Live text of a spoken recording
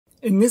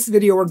In this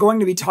video, we're going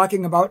to be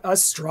talking about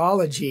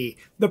astrology,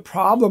 the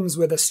problems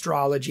with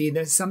astrology,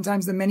 there's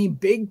sometimes the many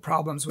big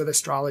problems with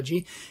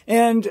astrology.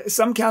 And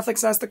some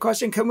Catholics ask the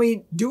question, can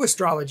we do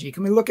astrology?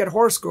 Can we look at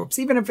horoscopes?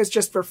 Even if it's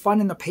just for fun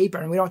in the paper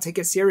and we don't take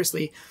it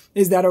seriously,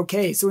 is that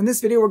okay? So in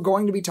this video, we're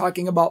going to be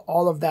talking about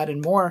all of that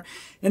and more,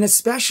 and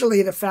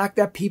especially the fact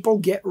that people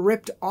get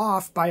ripped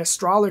off by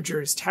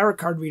astrologers, tarot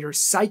card readers,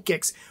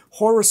 psychics,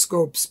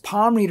 horoscopes,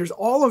 palm readers,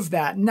 all of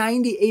that.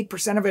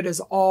 98% of it is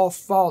all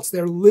false.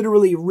 They're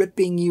literally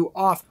ripping you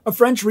off. A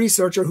French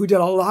researcher who did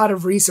a lot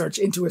of research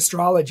into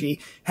astrology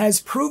has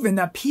proven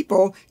that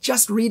people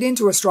just read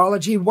into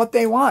astrology what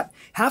they want.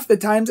 Half the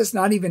times it's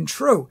not even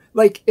true.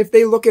 Like if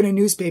they look at a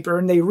newspaper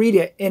and they read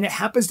it and it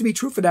happens to be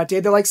true for that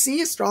day, they're like,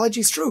 see,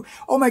 astrology's true.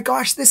 Oh my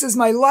gosh, this is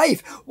my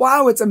life.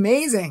 Wow, it's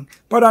amazing.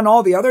 But on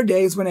all the other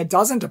days when it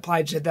doesn't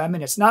apply to them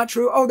and it's not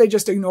true, oh, they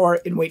just ignore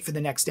it and wait for the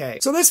next day.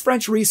 So this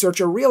French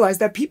researcher realized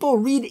that people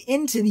read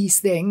into these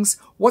things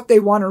what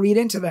they want to read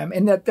into them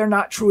and that they're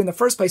not true in the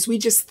first place. We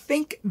just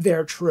think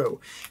they're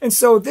true. And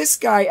so this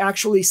guy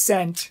actually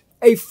sent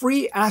a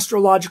free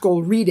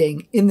astrological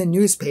reading in the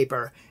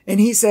newspaper.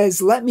 And he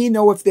says, let me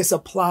know if this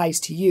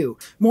applies to you.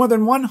 More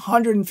than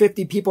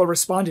 150 people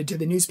responded to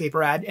the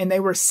newspaper ad, and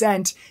they were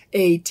sent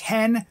a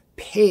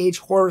 10-page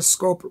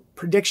horoscope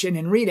prediction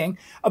and reading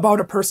about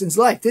a person's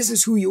life. This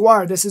is who you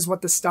are. This is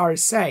what the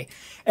stars say.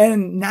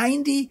 And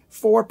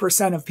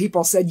 94% of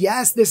people said,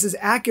 yes, this is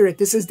accurate.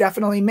 This is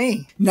definitely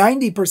me.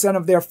 90%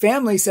 of their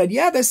family said,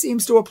 yeah, this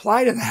seems to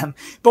apply to them.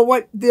 But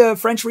what the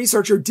French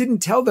researcher didn't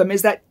tell them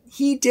is that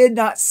he did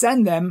not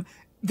send them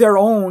their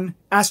own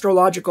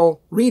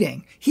astrological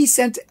reading. He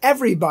sent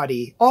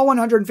everybody, all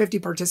 150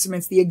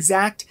 participants, the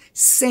exact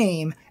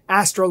same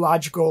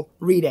astrological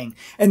reading.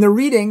 And the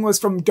reading was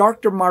from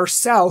Dr.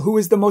 Marcel, who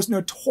is the most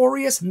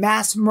notorious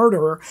mass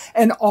murderer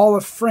in all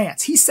of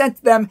France. He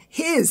sent them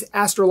his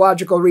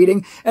astrological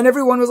reading, and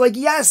everyone was like,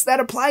 yes, that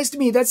applies to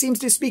me. That seems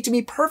to speak to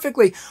me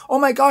perfectly. Oh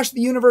my gosh,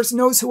 the universe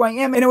knows who I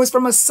am. And it was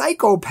from a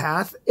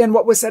psychopath and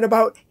what was said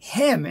about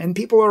him. And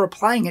people are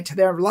applying it to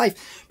their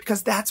life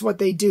because that's what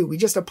they do. We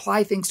just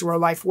apply things to our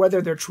life,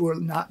 whether they're true or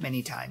not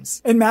many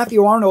times. And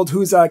Matthew Arnold,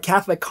 who's a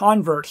Catholic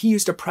convert, he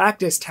used to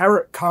practice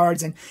tarot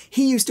cards and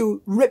he used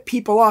to rip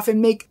people off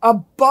and make a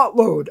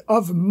buttload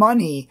of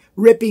money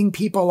ripping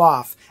people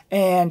off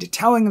and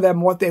telling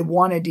them what they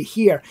wanted to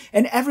hear.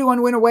 And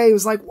everyone went away. It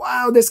was like,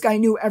 wow, this guy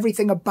knew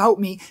everything about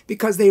me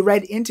because they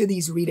read into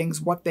these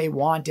readings what they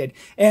wanted.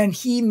 And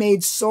he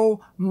made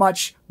so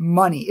much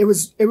money. It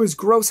was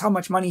gross how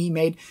much money he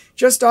made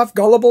just off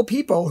gullible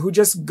people who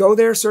just go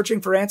there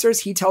searching for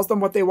answers. He tells them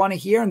what they want to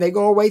hear and they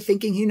go away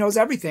thinking he knows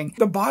everything.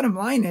 The bottom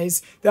line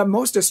is that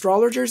most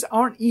astrologers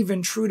aren't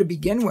even true to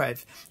begin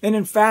with. And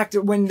in fact,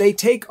 when they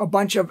take a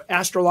bunch of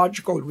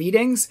astrological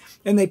readings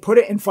and they put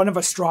it in front of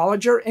an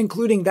astrologer,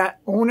 including that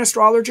own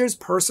astrologer's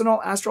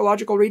personal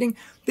astrological reading,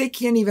 they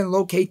can't even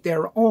locate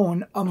their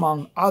own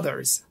among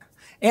others.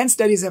 And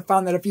studies have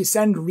found that if you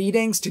send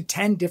readings to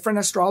 10 different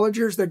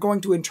astrologers, they're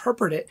going to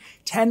interpret it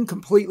 10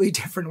 completely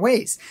different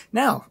ways.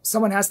 Now,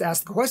 someone has to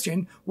ask the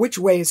question, which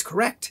way is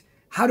correct?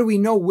 How do we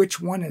know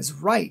which one is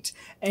right?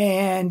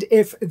 And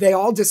if they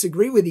all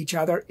disagree with each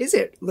other, is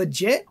it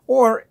legit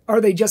or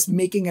are they just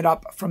making it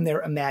up from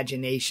their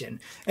imagination?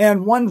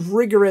 And one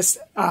rigorous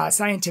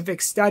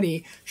scientific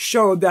study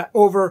showed that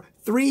over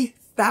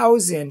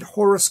 3,000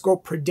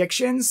 horoscope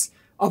predictions,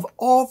 of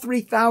all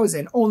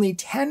 3,000, only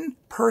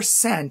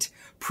 10%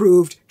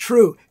 proved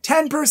true.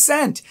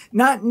 10%,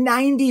 not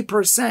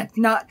 90%,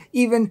 not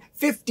even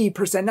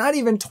 50%, not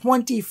even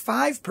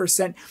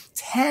 25%,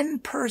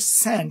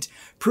 10%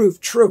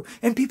 proved true.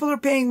 And people are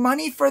paying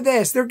money for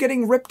this. They're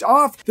getting ripped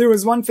off. There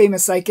was one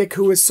famous psychic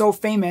who was so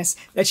famous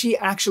that she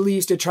actually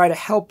used to try to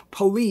help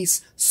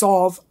police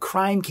solve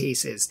crime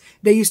cases.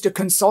 They used to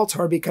consult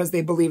her because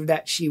they believed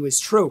that she was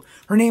true.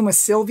 Her name was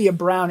Sylvia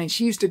Brown, and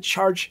she used to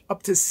charge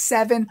up to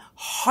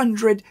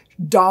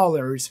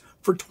 $700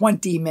 for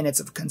 20 minutes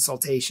of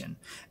consultation.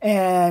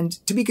 And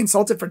to be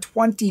consulted for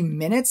 20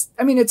 minutes,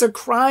 I mean, it's a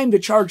crime to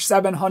charge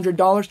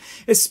 $700,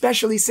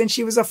 especially since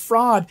she was a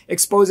fraud,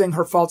 exposing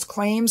her false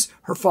claims,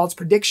 her false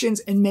predictions,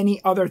 and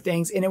many other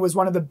things. And it was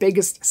one of the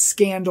biggest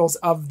scandals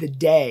of the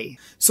day.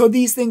 So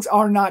these things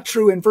are not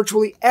true. And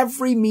virtually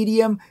every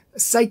medium,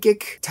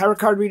 psychic, tarot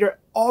card reader,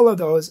 all of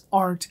those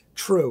aren't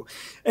true.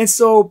 And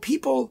so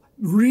people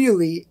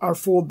really are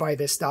fooled by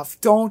this stuff.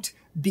 Don't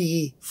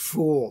be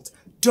fooled.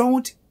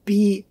 Don't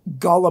be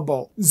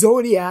gullible.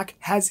 Zodiac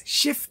has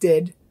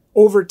shifted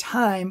over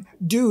time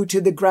due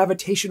to the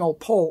gravitational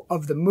pull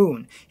of the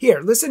moon. Here,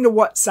 listen to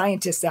what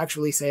scientists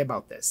actually say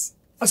about this.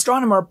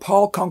 Astronomer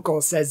Paul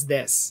Kunkel says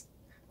this,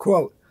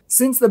 quote,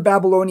 since the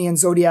Babylonian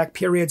zodiac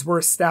periods were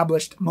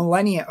established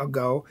millennia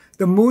ago,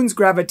 the moon's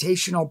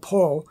gravitational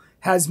pull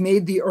has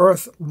made the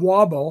Earth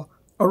wobble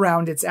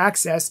around its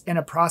axis in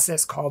a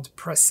process called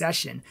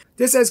precession.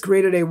 This has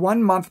created a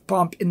 1-month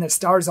bump in the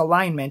stars'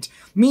 alignment,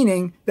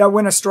 meaning that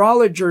when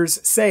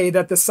astrologers say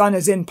that the sun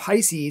is in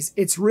Pisces,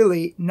 it's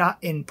really not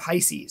in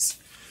Pisces.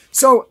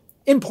 So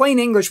in plain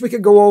English, we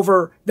could go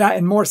over that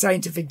in more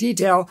scientific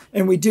detail,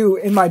 and we do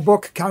in my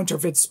book,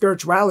 Counterfeit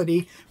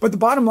Spirituality. But the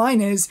bottom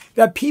line is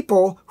that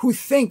people who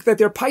think that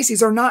they're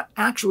Pisces are not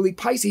actually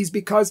Pisces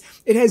because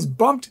it has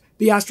bumped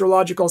the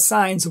astrological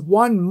signs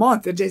 1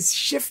 month. It has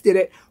shifted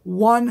it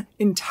 1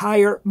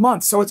 entire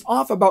month. So it's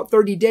off about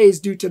 30 days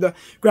due to the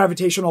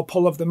gravitational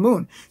pull of the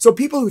moon. So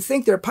people who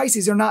think they're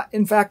Pisces are not,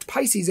 in fact,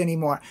 Pisces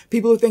anymore.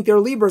 People who think they're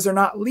Libras are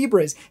not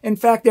Libras. In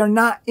fact, they're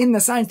not in the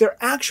signs. They're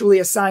actually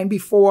a sign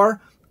before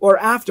or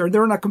after.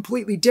 They're in a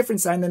completely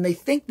different sign than they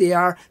think they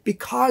are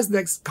because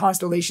the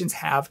constellations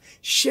have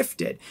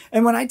shifted.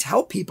 And when I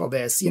tell people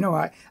this,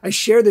 I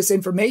share this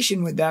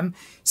information with them,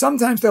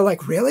 sometimes they're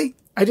like, really?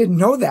 I didn't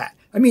know that.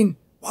 I mean,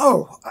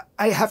 whoa,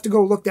 I have to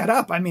go look that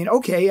up. I mean,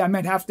 okay, I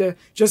might have to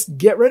just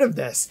get rid of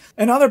this.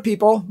 And other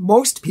people,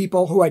 most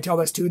people who I tell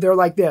this to, they're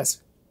like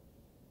this,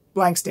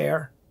 blank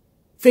stare,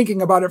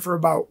 thinking about it for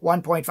about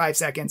 1.5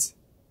 seconds.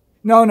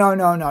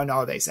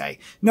 No, they say.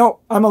 No,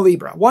 I'm a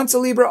Libra. Once a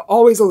Libra,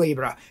 always a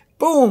Libra.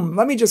 Boom,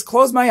 let me just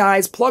close my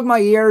eyes, plug my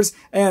ears,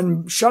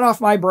 and shut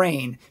off my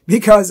brain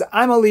because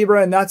I'm a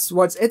Libra and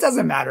it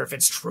doesn't matter if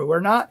it's true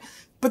or not.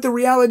 But the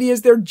reality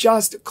is they're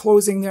just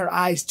closing their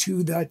eyes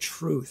to the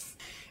truth.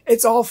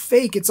 It's all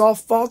fake. It's all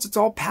false. It's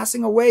all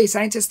passing away.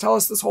 Scientists tell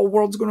us this whole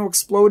world's going to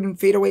explode and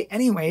fade away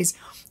anyways.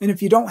 And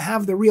if you don't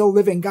have the real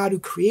living God who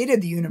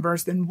created the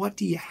universe, then what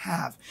do you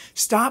have?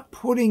 Stop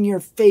putting your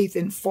faith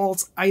in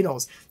false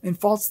idols and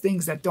false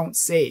things that don't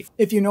save.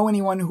 If you know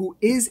anyone who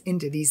is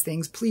into these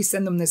things, please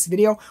send them this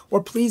video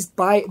or please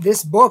buy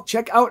this book.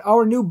 Check out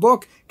our new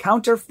book,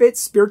 Counterfeit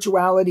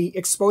Spirituality,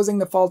 Exposing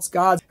the False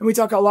Gods. And we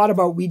talk a lot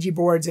about Ouija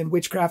boards and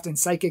witchcraft and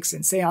psychics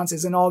and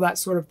seances and all that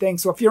sort of thing.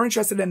 So if you're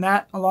interested in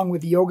that, along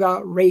with yoga,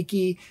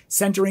 Reiki,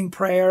 centering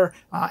prayer,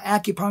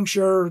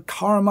 acupuncture,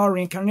 karma,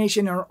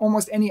 reincarnation, or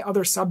almost any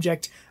other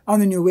subject on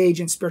the New Age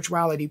and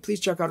spirituality, please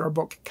check out our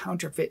book,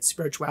 Counterfeit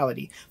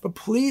Spirituality. But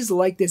please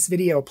like this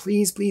video.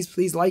 Please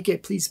like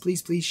it. Please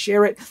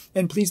share it.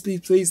 And please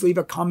leave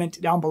a comment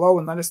down below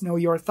and let us know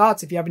your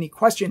thoughts. If you have any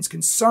questions,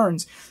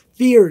 concerns,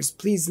 fears,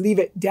 please leave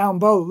it down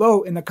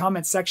below in the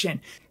comments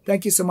section.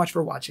 Thank you so much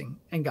for watching,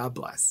 and God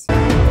bless.